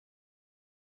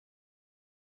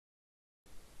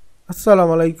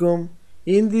Assalamu Walaikum.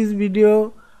 In this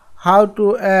video, how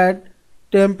to add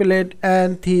template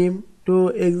and theme to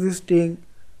existing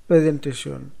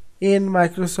presentation in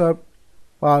Microsoft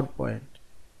PowerPoint.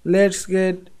 Let's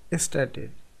get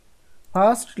started.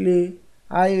 Firstly,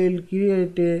 I will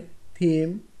create a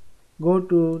theme. Go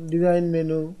to Design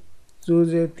menu,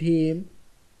 choose a theme,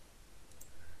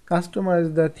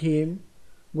 customize the theme,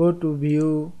 go to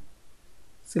View,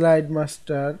 Slide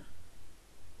Master,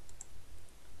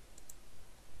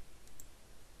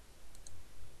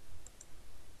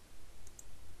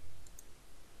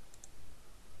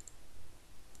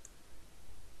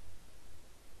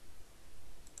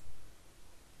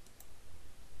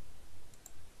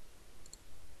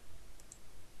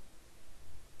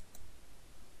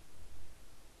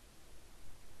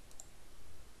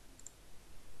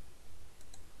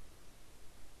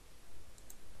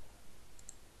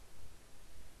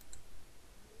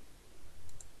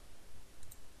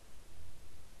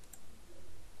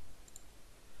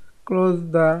 close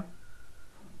the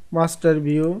master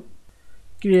view,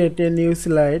 create a new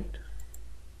slide,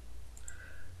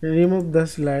 remove the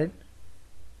slide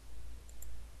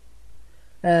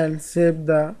and save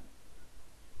the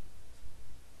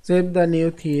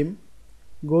new theme.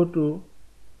 Go to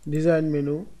design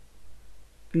menu,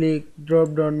 click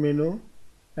drop down menu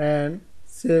and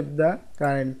save the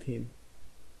current theme.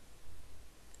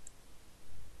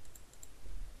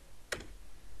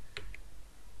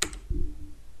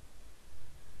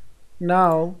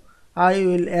 Now I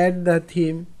will add the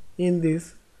theme in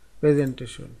this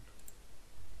presentation.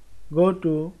 Go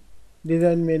to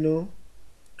design menu,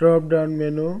 drop down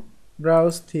menu,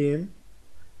 browse theme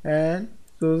and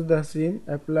choose the theme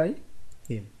apply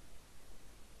theme.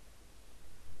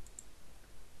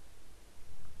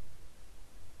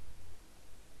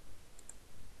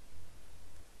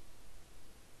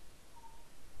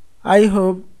 I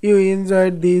hope you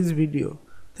enjoyed this video.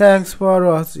 Thanks for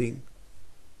watching.